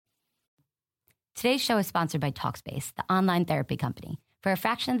Today's show is sponsored by Talkspace, the online therapy company. For a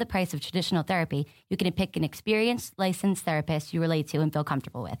fraction of the price of traditional therapy, you can pick an experienced, licensed therapist you relate to and feel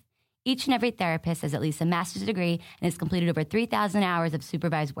comfortable with. Each and every therapist has at least a master's degree and has completed over 3,000 hours of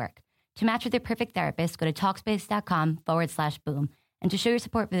supervised work. To match with your perfect therapist, go to Talkspace.com/boom. And to show your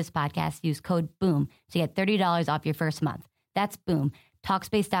support for this podcast, use code BOOM to get $30 off your first month. That's BOOM.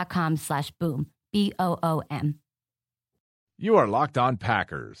 Talkspace.com/boom. BOOM. You are Locked On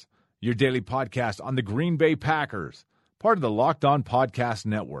Packers, your daily podcast on the Green Bay Packers, part of the Locked On Podcast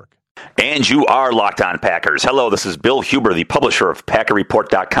Network. And you are Locked On Packers. Hello, this is Bill Huber, the publisher of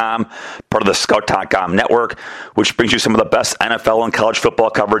PackerReport.com, part of the Scout.com network, which brings you some of the best NFL and college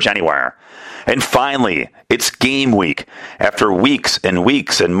football coverage anywhere. And finally, it's game week. After weeks and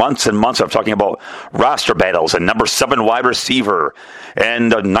weeks and months of talking about roster battles and number 7 wide receiver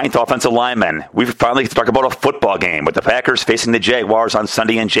and the 9th offensive lineman, we finally get to talk about a football game with the Packers facing the Jaguars on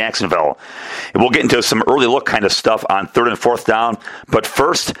Sunday in Jacksonville. And we'll get into some early look kind of stuff on 3rd and 4th down. But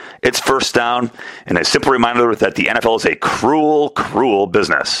first, it's first down. And a simple reminder that the NFL is a cruel, cruel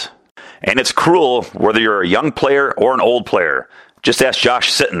business. And it's cruel whether you're a young player or an old player. Just ask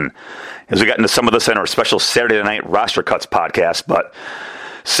Josh Sitton, as we got into some of this in our special Saturday Night Roster Cuts podcast. But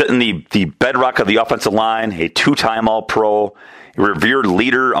Sitton, the bedrock of the offensive line, a 2-time All-Pro, a revered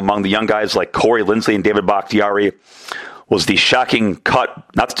leader among the young guys like Corey Linsley and David Bakhtiari, was the shocking cut,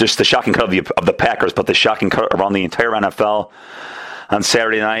 not just the shocking cut of the Packers, but the shocking cut around the entire NFL on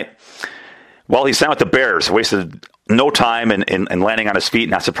Saturday night. Well, he signed with the Bears, wasted no time in landing on his feet,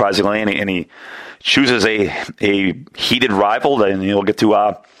 not surprisingly, and he chooses a heated rival, and he'll get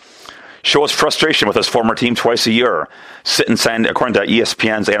to show his frustration with his former team twice a year. Sitton signed, according to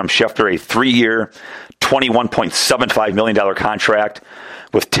ESPN's Adam Schefter, a 3-year, $21.75 million contract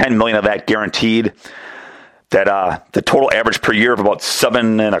with $10 million of that guaranteed. That the total average per year of about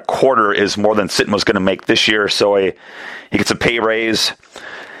 $7.25 is more than Sitton was going to make this year, so he gets a pay raise.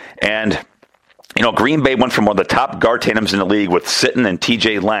 And Green Bay went from one of the top guard tandems in the league with Sitton and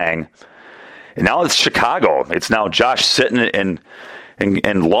T.J. Lang, and now it's Chicago. It's now Josh Sitton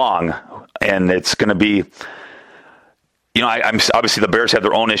and Long, and it's going to be, I'm obviously the Bears have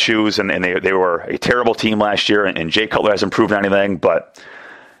their own issues, and they were a terrible team last year, and Jay Cutler hasn't proven anything, but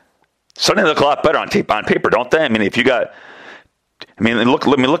suddenly they look a lot better on paper, don't they?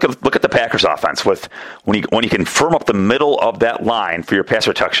 Look at the Packers offense with when you can firm up the middle of that line for your pass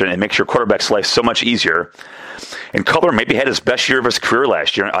protection and makes your quarterback's life so much easier. And Cutler maybe had his best year of his career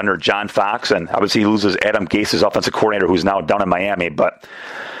last year under John Fox, and obviously he loses Adam Gase, his offensive coordinator, who's now down in Miami. But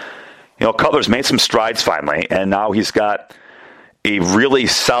Cutler's made some strides finally, and now he's got a really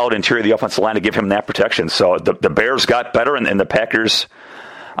solid interior of the offensive line to give him that protection. So the Bears got better, and the Packers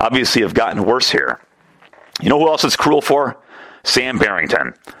obviously have gotten worse here. You know who else it's cruel for? Sam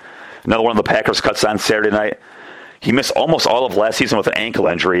Barrington. Another one of the Packers cuts on Saturday night. He missed almost all of last season with an ankle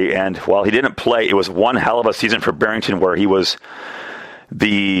injury, and while he didn't play, it was one hell of a season for Barrington, where he was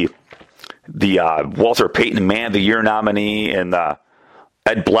the Walter Payton Man of the Year nominee and the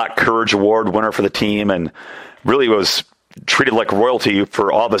Ed Block Courage Award winner for the team, and really was treated like royalty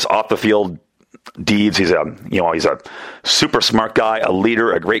for all of his off-the-field deeds. He's a super smart guy, a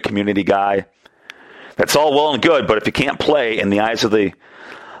leader, a great community guy. That's all well and good, but if you can't play in the eyes of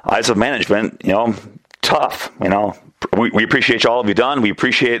management, tough. We appreciate all you've done. We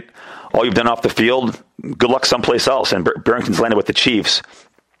appreciate all you've done off the field. Good luck someplace else. And Barrington's landed with the Chiefs.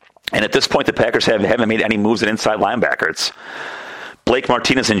 And at this point, the Packers haven't made any moves at inside linebacker. It's Blake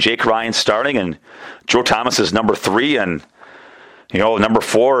Martinez and Jake Ryan starting, and Joe Thomas is number 3, and number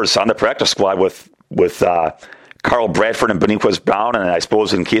 4 is on the practice squad with Carl Bradford and Beniquez Brown, and I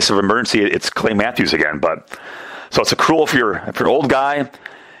suppose in case of emergency, it's Clay Matthews again. So it's a cruel if you're an old guy,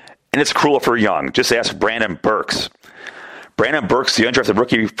 and it's cruel if you're young. Just ask Brandon Burks. Brandon Burks, the undrafted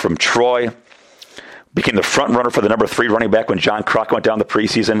rookie from Troy, became the front runner for the number 3 running back when John Crock went down the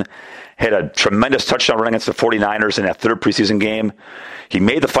preseason. Had a tremendous touchdown run against the 49ers in that 3rd preseason game. He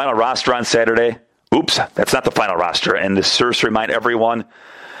made the final roster on Saturday. Oops, that's not the final roster. And this serves to remind everyone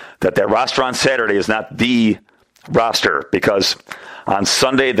that roster on Saturday is not the roster, because on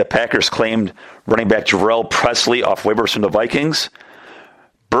Sunday the Packers claimed running back Jarrell Presley off waivers from the Vikings.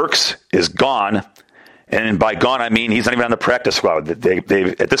 Burks is gone, and by gone I mean he's not even on the practice squad. They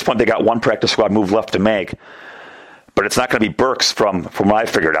at this point they got one practice squad move left to make, but it's not going to be Burks from what I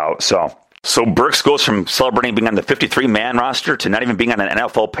figured out. So Burks goes from celebrating being on the 53-man roster to not even being on an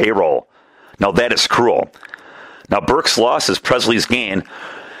NFL payroll. Now that is cruel. Now Burks' loss is Presley's gain.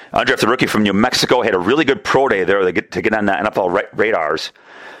 Undrafted rookie from New Mexico, had a really good pro day there to get on the NFL radars.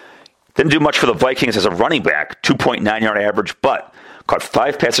 Didn't do much for the Vikings as a running back, 2.9 yard average, but caught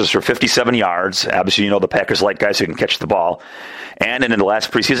 5 passes for 57 yards. Obviously, the Packers like guys who can catch the ball. And in the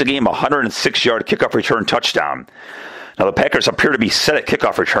last preseason game, a 106-yard kickoff return touchdown. Now, the Packers appear to be set at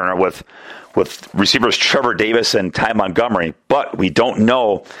kickoff returner with receivers Trevor Davis and Ty Montgomery, but we don't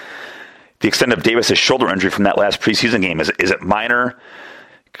know the extent of Davis' shoulder injury from that last preseason game. Is it minor?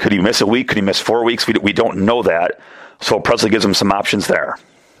 Could he miss a week? Could he miss 4 weeks? We don't know that. So Presley gives him some options there.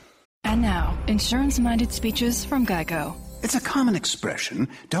 And now, insurance-minded speeches from Geico. It's a common expression,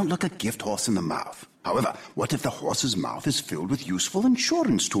 don't look a gift horse in the mouth. However, what if the horse's mouth is filled with useful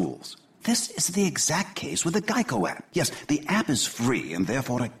insurance tools? This is the exact case with the Geico app. Yes, the app is free and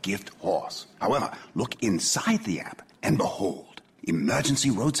therefore a gift horse. However, look inside the app and behold,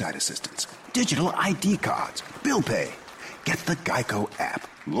 emergency roadside assistance, digital ID cards, bill pay. Get the Geico app.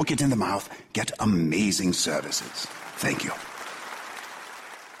 Look it in the mouth. Get amazing services. Thank you.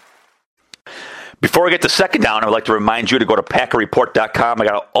 Before we get to second down, I would like to remind you to go to PackerReport.com. I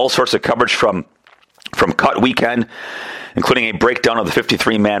got all sorts of coverage from Cut Weekend, including a breakdown of the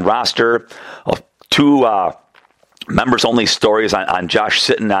 53-man roster, 2 members-only stories on Josh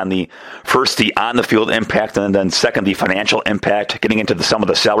Sitton on the on-the-field impact, and then second, the financial impact, getting into some of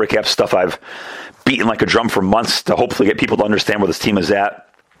the salary cap stuff I've beaten like a drum for months to hopefully get people to understand where this team is at.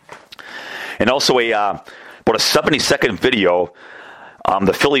 And also about a 70-second video.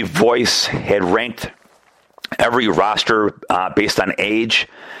 The Philly Voice had ranked every roster based on age,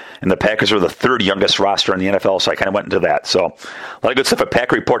 and the Packers are the 3rd youngest roster in the NFL, so I kind of went into that. So a lot of good stuff at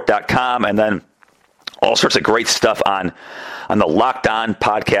PackerReport.com, and then all sorts of great stuff on the Locked On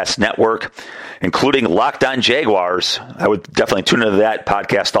Podcast Network, including Locked On Jaguars. I would definitely tune into that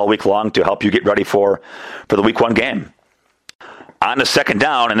podcast all week long to help you get ready for the Week 1 game. On to second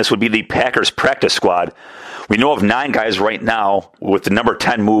down, and this would be the Packers practice squad. We know of 9 guys right now with the number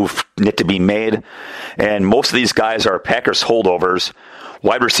 10 move yet to be made, and most of these guys are Packers holdovers.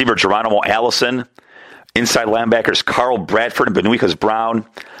 Wide receiver Geronimo Allison, inside linebackers Carl Bradford and Benoit Brown,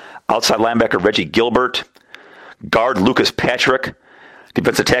 outside linebacker Reggie Gilbert, guard Lucas Patrick,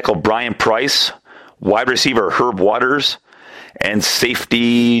 defensive tackle Brian Price, wide receiver Herb Waters, and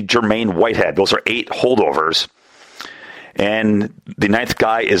safety Jermaine Whitehead. Those are 8 holdovers. And the 9th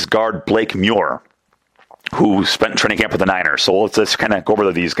guy is guard Blake Muir, who spent training camp with the Niners. So let's kind of go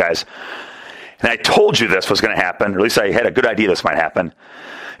over these guys. And I told you this was going to happen, or at least I had a good idea this might happen.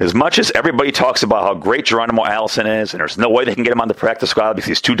 As much as everybody talks about how great Geronimo Allison is, and there's no way they can get him on the practice squad because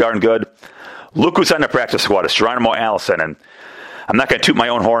he's too darn good, look who's on the practice squad. It's Geronimo Allison. And I'm not going to toot my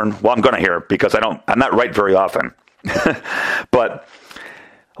own horn. Well, I'm going to here because I'm not right very often. But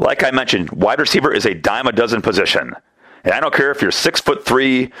like I mentioned, wide receiver is a dime a dozen position. And I don't care if you're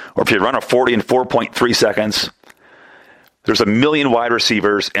 6'3" or if you run a 40 in 4.3 seconds. There's a million wide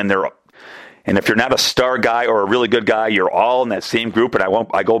receivers, and if you're not a star guy or a really good guy, you're all in that same group. And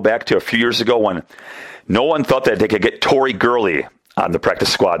I go back to a few years ago when no one thought that they could get Torrey Gurley on the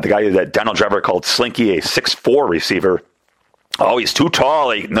practice squad, the guy that Donald Driver called Slinky, a 6'4" receiver. Oh, he's too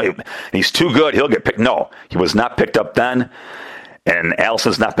tall. He's too good. He'll get picked. No, he was not picked up then. And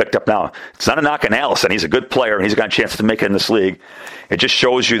Allison's not picked up now. It's not a knock on Allison. He's a good player, and he's got a chance to make it in this league. It just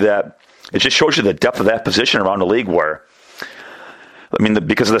shows you the depth of that position around the league where,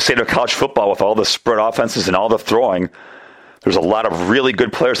 because of the state of college football with all the spread offenses and all the throwing, there's a lot of really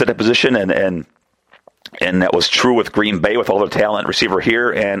good players at that position, and that was true with Green Bay with all their talent receiver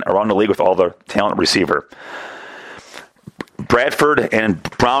here and around the league with all their talent receiver. Bradford and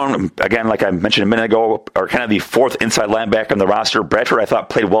Brown, again, like I mentioned a minute ago, are kind of the 4th inside linebacker on the roster. Bradford, I thought,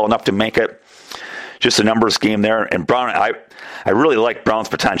 played well enough to make it. Just a numbers game there. And Brown, I really like Brown's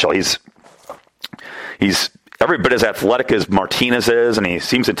potential. He's every bit as athletic as Martinez is, and he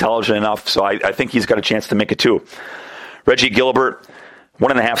seems intelligent enough, so I think he's got a chance to make it too. Reggie Gilbert,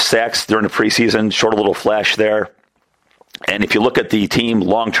 1.5 sacks during the preseason, showed a little flash there. And if you look at the team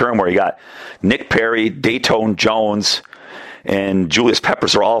long-term where you got Nick Perry, Dayton Jones, and Julius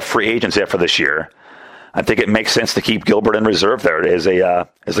Peppers are all free agents after this year, I think it makes sense to keep Gilbert in reserve there as a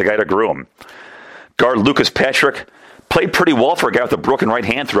guy to groom. Guard Lucas Patrick played pretty well for a guy with a broken right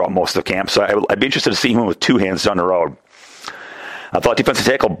hand throughout most of the camp, so I'd be interested to see him with 2 hands down the road. I thought defensive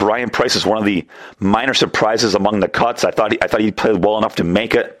tackle Brian Price is one of the minor surprises among the cuts. I thought he played well enough to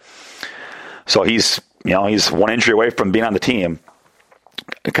make it. So he's 1 injury away from being on the team.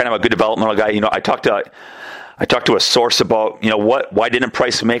 Kind of a good developmental guy. I talked to a source about, why didn't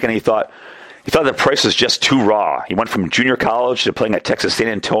Price make it? And he thought that Price was just too raw. He went from junior college to playing at Texas San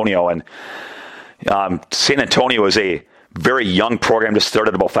Antonio, and San Antonio is a very young program, just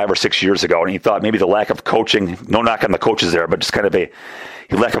started about 5 or 6 years ago, and he thought maybe the lack of coaching, no knock on the coaches there, but just kind of a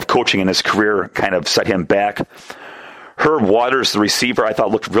lack of coaching in his career kind of set him back. Herb Waters, the receiver, I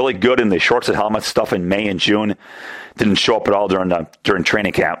thought looked really good in the shorts and helmet stuff in May and June. Didn't show up at all during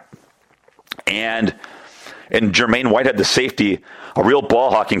training camp. And Jermaine Whitehead, the safety, a real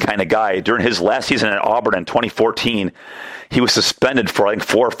ball hawking kind of guy. During his last season at Auburn in 2014, he was suspended for I think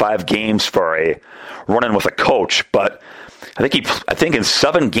 4 or 5 games for a run-in with a coach. But I think in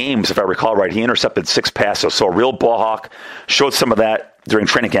 7 games, if I recall right, he intercepted 6 passes. So a real ball hawk. Showed some of that during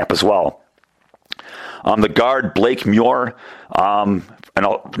training camp as well. The guard, Blake Muir, a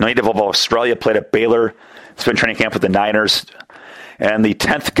native of Australia, played at Baylor. It's been training camp with the Niners. And the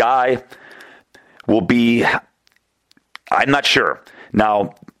 10th guy will be, I'm not sure.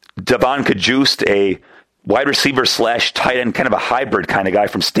 Now, Devon Cajuste, a wide receiver / tight end, kind of a hybrid kind of guy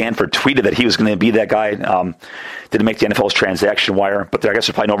from Stanford, tweeted that he was going to be that guy. Didn't make the NFL's transaction wire, but I guess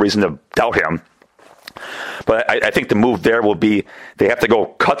there's probably no reason to doubt him. But I think the move there will be they have to go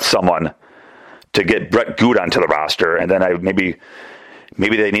cut someone to get Brett Good onto the roster, and then maybe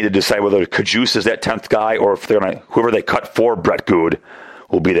they need to decide whether Cajuste is that 10th guy, or if they're gonna whoever they cut for Brett Good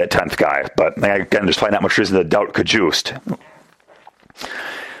will be that 10th guy. But again, there's probably not much reason to doubt Cajuste.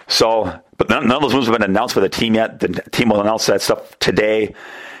 So, but none of those moves have been announced by the team yet. The team will announce that stuff today,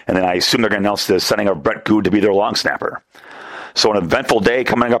 and then I assume they're going to announce the sending of Brett Good to be their long snapper. So an eventful day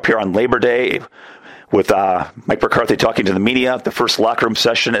coming up here on Labor Day with Mike McCarthy talking to the media, the first locker room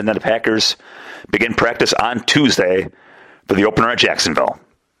session, and then the Packers begin practice on Tuesday for the opener at Jacksonville.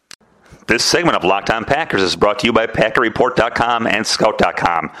 This segment of Locked On Packers is brought to you by PackerReport.com and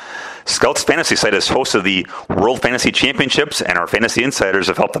Scout.com. Scout's fantasy site has hosted the World Fantasy Championships, and our fantasy insiders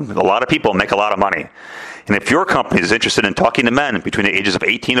have helped a lot of people make a lot of money. And if your company is interested in talking to men between the ages of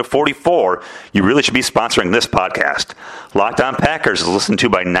 18 to 44, you really should be sponsoring this podcast. Locked On Packers is listened to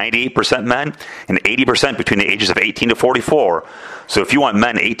by 98% men and 80% between the ages of 18 to 44. So if you want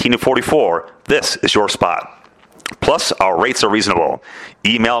men 18 to 44, this is your spot. Plus, our rates are reasonable.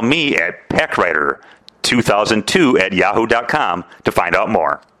 Email me at packwriter2002@yahoo.com to find out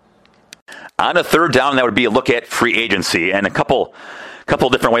more. On a third down, that would be a look at free agency, and a couple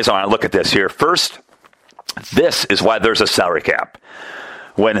different ways I want to look at this here. First, this is why there's a salary cap.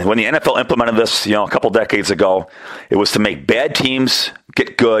 When the NFL implemented this, a couple decades ago, it was to make bad teams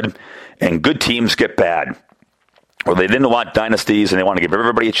get good and good teams get bad. Or they didn't want dynasties and they want to give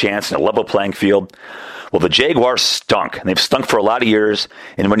everybody a chance in a level playing field. Well, the Jaguars stunk, and they've stunk for a lot of years.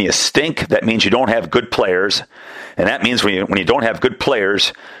 And when you stink, that means you don't have good players. And that means when you don't have good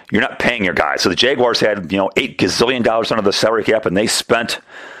players, you're not paying your guys. So the Jaguars had, $8 gazillion under the salary cap, and they spent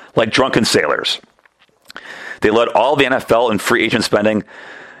like drunken sailors. They led all the NFL in free agent spending,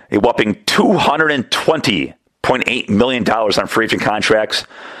 a whopping $220.8 million on free agent contracts.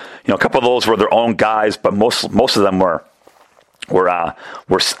 A couple of those were their own guys, but most of them were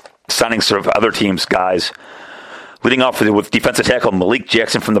signing sort of other teams' guys. Leading off with defensive tackle Malik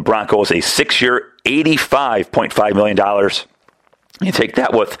Jackson from the Broncos, a 6-year, $85.5 million. You take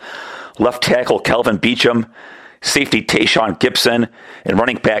that with left tackle Kelvin Beachum, safety Tayshaun Gibson, and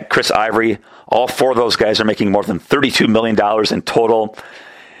running back Chris Ivory. All 4 of those guys are making more than $32 million in total.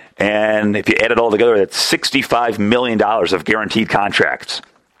 And if you add it all together, that's $65 million of guaranteed contracts.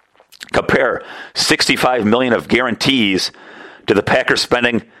 Compare $65 million of guarantees to the Packers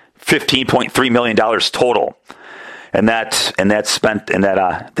spending $15.3 million total. And that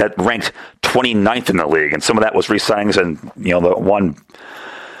ranked 29th in the league. And some of that was re-signings, and the one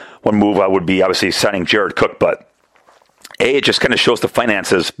move would be obviously signing Jared Cook. But it just kind of shows the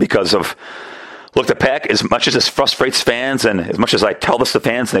finances because of, look, the Pack, as much as this frustrates fans and as much as I tell this to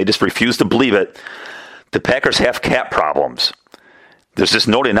fans and they just refuse to believe it, the Packers have cap problems. There's just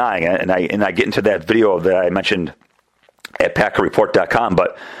no denying it. And I get into that video that I mentioned at PackerReport.com.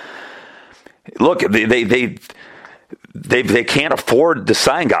 But look, they can't afford to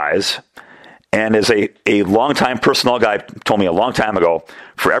sign guys. And as a longtime personnel guy told me a long time ago,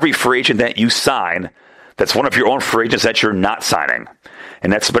 for every free agent that you sign, that's one of your own free agents that you're not signing.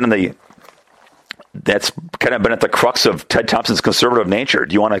 And that's kind of been at the crux of Ted Thompson's conservative nature.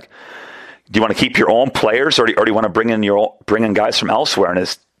 Do you want to keep your own players, or do you want to bring in guys from elsewhere? And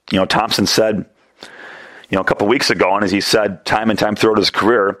as Thompson said, a couple weeks ago, and as he said time and time throughout his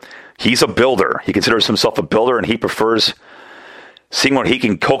career, he's a builder. He considers himself a builder, and he prefers seeing what he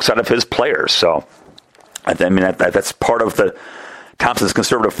can coax out of his players. So, that's part of the Thompson's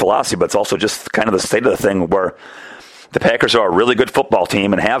conservative philosophy, but it's also just kind of the state of the thing where the Packers are a really good football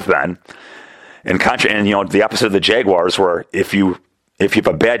team and have been. And the opposite of the Jaguars, where if you have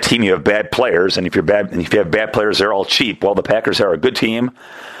a bad team, you have bad players, and if you have bad players, they're all cheap. Well, the Packers are a good team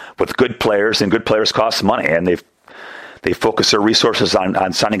with good players, and good players cost money, and they focus their resources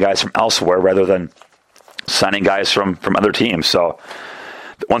on signing guys from elsewhere rather than signing guys from other teams. So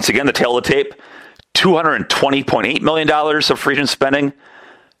once again, the tail of the tape, $220.8 million of free agent spending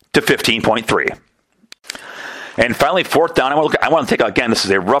to $15.3. And finally, fourth down, I want to take, again, this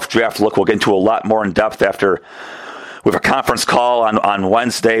is a rough draft look. We'll get into a lot more in depth after we have a conference call on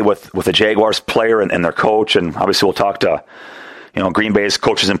Wednesday with the Jaguars player and their coach. And obviously we'll talk to, Green Bay's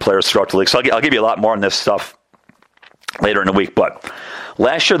coaches and players throughout the league. So I'll give you a lot more on this stuff later in the week. But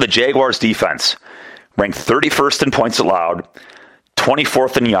last year, the Jaguars defense ranked 31st in points allowed,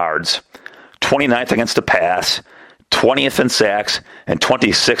 24th in yards, 29th against the pass, 20th in sacks, and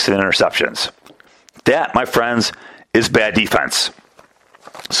 26th in interceptions. That, my friends, is bad defense.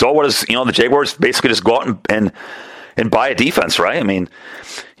 So what is, the Jaguars basically just go out and buy a defense, right? I mean,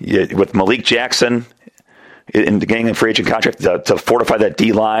 with Malik Jackson in the getting a free agent contract to fortify that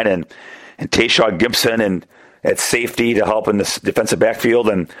D-line and Tayshaun Gibson and at safety to help in this defensive backfield,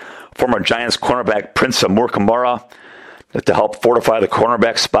 and former Giants cornerback Prince Amukamara to help fortify the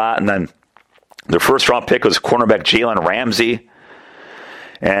cornerback spot. And then their first round pick was cornerback Jalen Ramsey.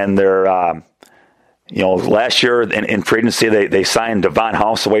 And their last year in free agency, they signed Devon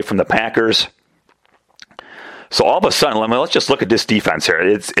House away from the Packers. So all of a sudden, let's just look at this defense here.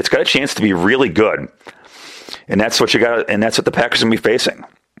 It's got a chance to be really good, and that's what you got. And that's what the Packers are going to be facing.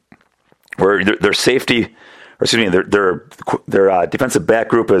 Where their safety, their defensive back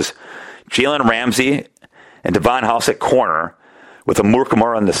group is Jalen Ramsey and Devon House at corner, with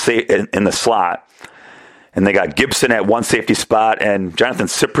Amukamara in the slot, and they got Gibson at one safety spot and Jonathan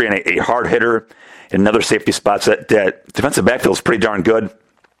Cyprien, a hard hitter, in another safety spot. So that defensive backfield is pretty darn good.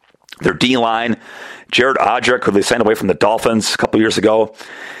 Their D-line, Jared Odrick, who they signed away from the Dolphins a couple years ago,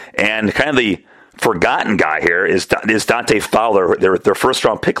 and kind of the forgotten guy here is Dante Fowler, their first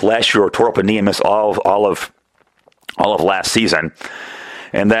round pick last year, tore up a knee and missed all of last season.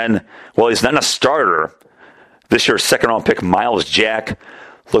 And then, he's not a starter. This year's second round pick, Miles Jack,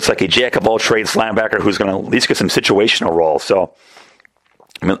 looks like a jack of all trades linebacker who's going to at least get some situational role. So,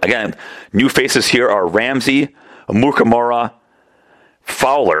 again, new faces here are Ramsey, Amukamara,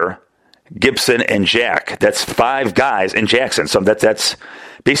 Fowler, Gibson, and Jack. That's 5 guys in Jackson. So that's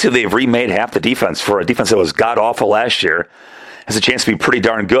basically they've remade half the defense for a defense that was god-awful last year. Has a chance to be pretty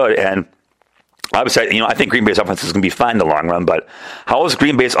darn good. And obviously, I think Green Bay's offense is going to be fine in the long run. But how is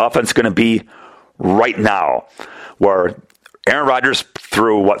Green Bay's offense going to be right now, where Aaron Rodgers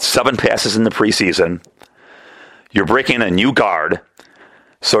threw, 7 passes in the preseason? You're breaking in a new guard.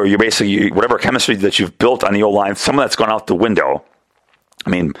 So you're basically, whatever chemistry that you've built on the O-line, some of that's gone out the window. I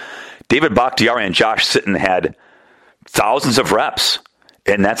mean, David Bakhtiari and Josh Sitton had thousands of reps,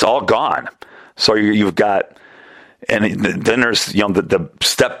 and that's all gone. So you've got, and then there's the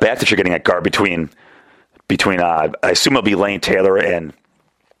step back that you're getting at guard between I assume it'll be Lane Taylor and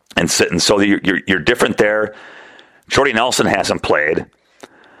Sitton. So you're different there. Jordy Nelson hasn't played.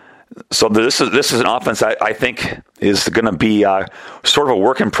 So this is an offense I think is going to be sort of a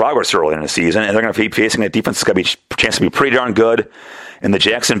work in progress early in the season, and they're going to be facing a defense that's going to be a chance to be pretty darn good in the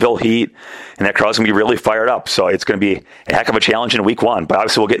Jacksonville Heat, and that crowd's going to be really fired up. So it's going to be a heck of a challenge in week 1. But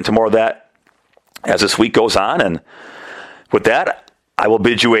obviously we'll get into more of that as this week goes on. And with that, I will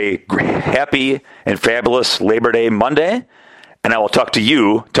bid you a happy and fabulous Labor Day Monday, and I will talk to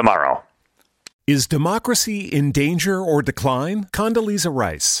you tomorrow. Is democracy in danger or decline? Condoleezza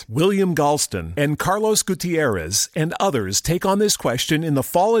Rice, William Galston, and Carlos Gutierrez and others take on this question in the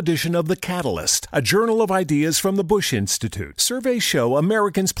fall edition of The Catalyst, a journal of ideas from the Bush Institute. Surveys show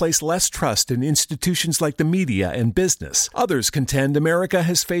Americans place less trust in institutions like the media and business. Others contend America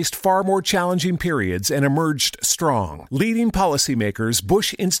has faced far more challenging periods and emerged strong. Leading policymakers,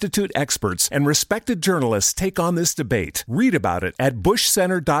 Bush Institute experts, and respected journalists take on this debate. Read about it at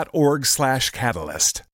bushcenter.org/catalyst.